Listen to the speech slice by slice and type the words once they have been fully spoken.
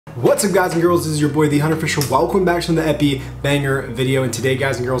What's up, guys and girls? This is your boy the Hunter Fisher. Welcome back to the Epi Banger video, and today,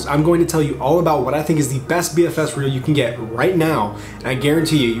 guys and girls, I'm going to tell you all about what I think is the best BFS reel you can get right now, and I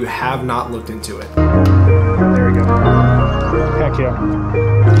guarantee you have not looked into it. There we go. Heck yeah.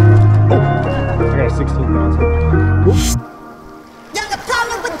 Oh, I got a 16 pounds. There's a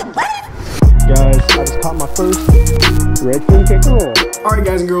problem with the what? Guys, I just caught my first red fin kicker roll. Alright,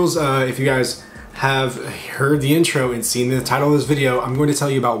 guys and girls, if you guys have heard the intro and seen the title of this video, I'm going to tell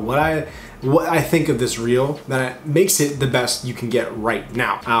you about what I think of this reel that makes it the best you can get right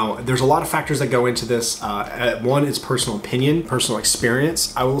now. Now, there's a lot of factors that go into this. One is personal opinion, personal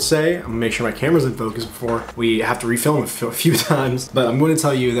experience, I will say. I'm gonna make sure my camera's in focus before we have to refilm a few times, but I'm going to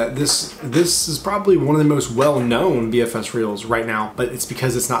tell you that this is probably one of the most well-known BFS reels right now, but it's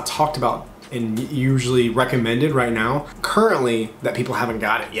because it's not talked about and usually recommended right now currently that people haven't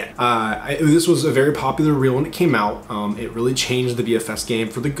got it yet. This was a very popular reel when it came out. It really changed the BFS game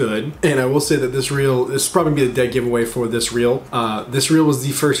for the good, and I will say that this is probably be a dead giveaway for this reel. This reel was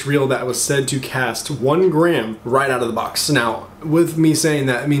the first reel that was said to cast 1 gram right out of the box. Now, with me saying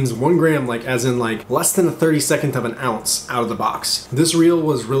that, it means 1 gram, like as in like less than a 32nd of an ounce out of the box. This reel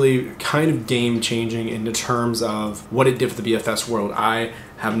was really kind of game changing in the terms of what it did for the BFS world. I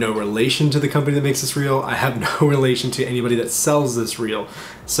have no relation to the company that makes this reel. I have no relation to anybody that sells this reel.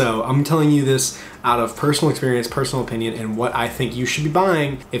 So I'm telling you this out of personal experience, personal opinion, and what I think you should be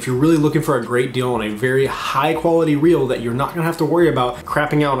buying if you're really looking for a great deal on a very high quality reel that you're not gonna have to worry about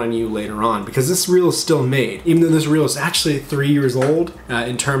crapping out on you later on, because this reel is still made. Even though this reel is actually 3 years old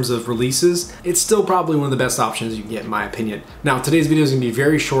in terms of releases, it's still probably one of the best options you can get in my opinion. Now, today's video is gonna be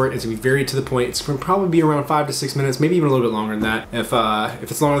very short. It's gonna be very to the point. It's gonna probably be around 5 to 6 minutes, maybe even a little bit longer than that. If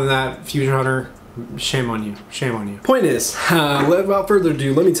it's longer than that, Fusion Hunter, shame on you, shame on you. Point is, without further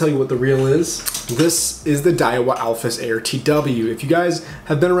ado, let me tell you what the reel is. This is the Daiwa Alphas AIR TW. If you guys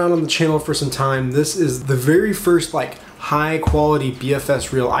have been around on the channel for some time, this is the very first like high quality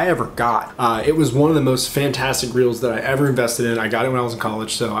BFS reel I ever got. It was one of the most fantastic reels that I ever invested in. I got it when I was in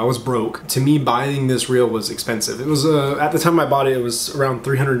college, so I was broke. To me, buying this reel was expensive. It was, at the time I bought it, it was around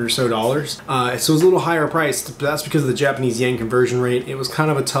 $300 or so. So it was a little higher priced, but that's because of the Japanese yen conversion rate. It was kind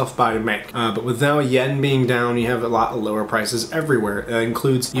of a tough buy to make. But with now yen being down, you have a lot of lower prices everywhere. That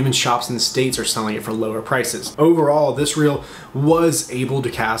includes even shops in the States are selling it for lower prices. Overall, this reel was able to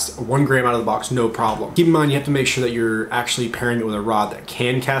cast 1 gram out of the box, no problem. Keep in mind, you have to make sure that you're actually pairing it with a rod that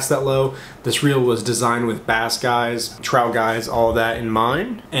can cast that low. This reel was designed with bass guys, trout guys, all of that in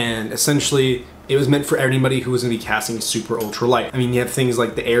mind, and essentially it was meant for anybody who was going to be casting super ultra light. I mean, you have things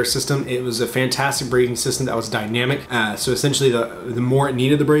like the air system. It was a fantastic braking system that was dynamic. So essentially the more it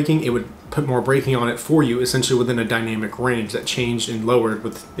needed the braking, it would put more braking on it for you, essentially within a dynamic range that changed and lowered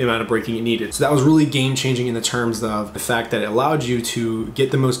with the amount of braking it needed. So that was really game changing in the terms of the fact that it allowed you to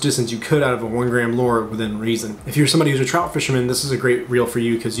get the most distance you could out of a 1 gram lure within reason. If you're somebody who's a trout fisherman, this is a great reel for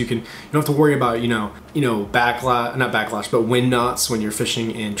you because you don't have to worry about, not backlash, but wind knots when you're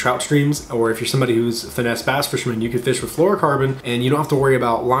fishing in trout streams. Or if you're somebody who's a finesse bass fisherman, you can fish with fluorocarbon and you don't have to worry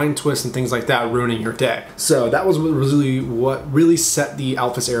about line twists and things like that ruining your day. So that was what really set the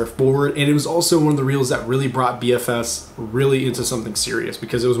Alphas AIR forward. And it was also one of the reels that really brought BFS really into something serious,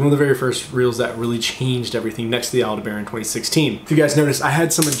 because it was one of the very first reels that really changed everything next to the Aldebaran in 2016. If you guys noticed, I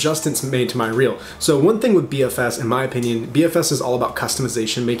had some adjustments made to my reel. So one thing with BFS, in my opinion, BFS is all about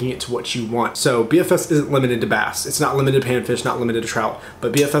customization, making it to what you want. So BFS isn't limited to bass. It's not limited to panfish, not limited to trout,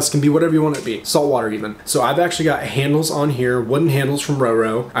 but BFS can be whatever you want it to be, saltwater even. So I've actually got handles on here, wooden handles from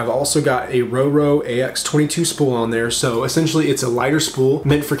Roro. I've also got a Roro AX22 spool on there. So essentially it's a lighter spool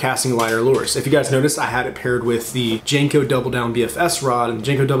meant for casting lighter lures. If you guys noticed, I had it paired with the Jenko Double Down BFS rod, and the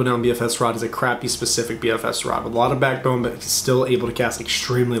Jenko Double Down BFS rod is a crappie specific BFS rod with a lot of backbone, but it's still able to cast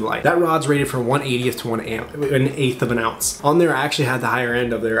extremely light. That rod's rated for 1/80th to 1/8 of an ounce. On there, I actually had the higher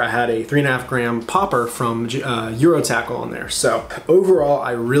end of there. I had a 3.5 gram popper from Euro Tackle on there. So overall,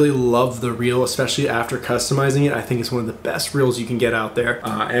 I really love the reel, especially after customizing it. I think it's one of the best reels you can get out there.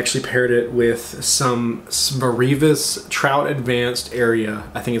 I actually paired it with some Varivas Trout Advanced Area,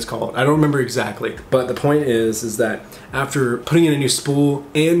 I think it's called. I don't remember exactly, but the point is that after putting in a new spool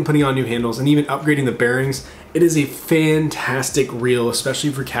and putting on new handles and even upgrading the bearings, it is a fantastic reel, especially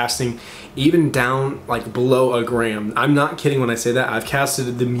for casting even down like below a gram. I'm not kidding when I say that. I've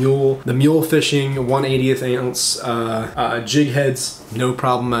casted the mule fishing 1/80th ounce jig heads, no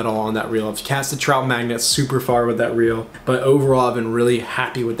problem at all on that reel. I've casted trout magnets super far with that reel, but overall I've been really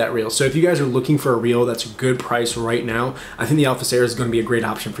happy with that reel. So if you guys are looking for a reel that's a good price right now, I think the Alphas AIR is going to be a great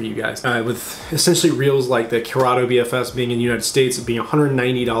option for you guys. With essentially reels like the Curado BFS being in the United States being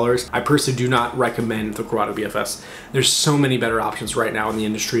 $190, I personally do not recommend the Curado BFS. There's so many better options right now in the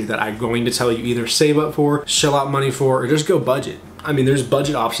industry that I'm going to tell you either save up for, shell out money for, or just go budget. I mean, there's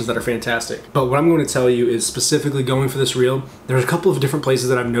budget options that are fantastic. But what I'm going to tell you is specifically going for this reel, there's a couple of different places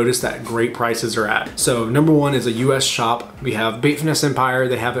that I've noticed that great prices are at. So number one is a US shop. We have Finesse Empire.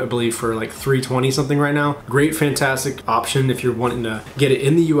 They have it, I believe, for like $320 something right now. Great, fantastic option if you're wanting to get it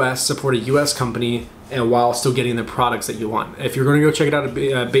in the US, support a US company, and while still getting the products that you want. If you're gonna go check it out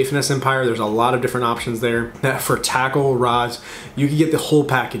at Finesse Empire, there's a lot of different options there. For tackle, rods, you can get the whole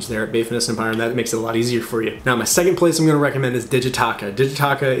package there at Finesse Empire, and that makes it a lot easier for you. Now, my second place I'm gonna recommend is Digitaka.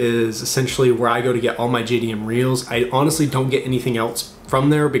 Digitaka is essentially where I go to get all my JDM reels. I honestly don't get anything else from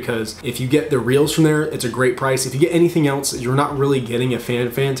there, because if you get the reels from there, it's a great price. If you get anything else, you're not really getting a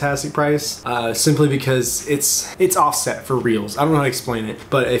fantastic price, simply because it's offset for reels. I don't know how to explain it,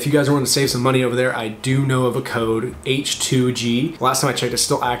 but if you guys want to save some money over there, I do know of a code, H2G. Last time I checked, it's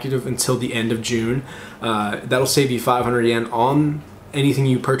still active until the end of June. That'll save you 500 yen on anything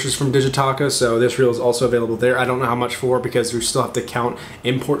you purchase from Digitaka, so this reel is also available there. I don't know how much for, because you still have to count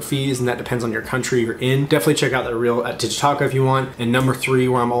import fees, and that depends on your country you're in. Definitely check out that reel at Digitaka if you want. And number three,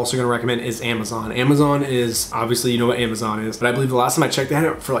 where I'm also going to recommend, is Amazon. Amazon is, obviously you know what Amazon is, but I believe the last time I checked, they had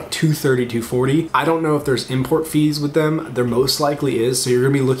it for like $230, $240. I don't know if there's import fees with them. There most likely is, so you're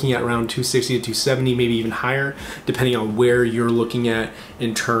going to be looking at around $260 to $270, maybe even higher, depending on where you're looking at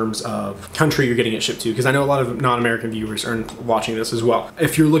in terms of country you're getting it shipped to, because I know a lot of non-American viewers are watching this as well.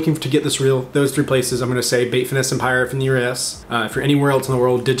 If you're looking to get this reel, those three places, I'm going to say Finesse Empire if in the US. If you're anywhere else in the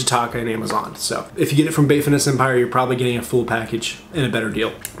world, Digitaka and Amazon. So if you get it from Finesse Empire, you're probably getting a full package and a better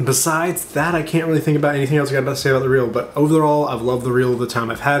deal. Besides that, I can't really think about anything else I got to say about the reel, but overall, I've loved the reel the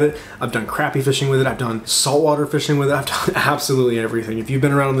time I've had it. I've done crappie fishing with it. I've done saltwater fishing with it. I've done absolutely everything. If you've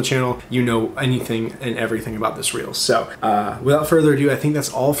been around on the channel, you know anything and everything about this reel. So without further ado, I think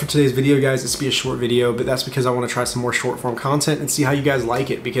that's all for today's video, guys. This will be a short video, but that's because I want to try some more short form content and see how you guys like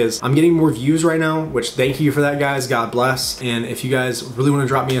it, because I'm getting more views right now, which thank you for that, guys. God bless. And if you guys really want to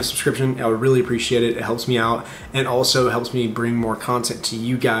drop me a subscription, I would really appreciate it. It helps me out, and also helps me bring more content to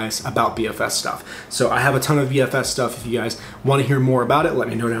you guys about BFS stuff. So I have a ton of BFS stuff. If you guys want to hear more about it, let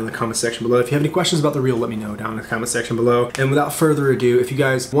me know down in the comment section below. If you have any questions about the reel, let me know down in the comment section below. And without further ado, if you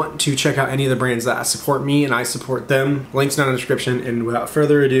guys want to check out any of the brands that support me and I support them, links down in the description. And without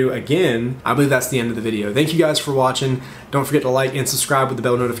further ado, again, I believe that's the end of the video. Thank you guys for watching. Don't forget to like and subscribe with the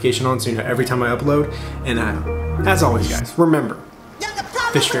bell notification on, so you know every time I upload. And as always, guys, remember,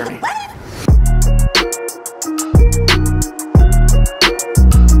 fish fair me.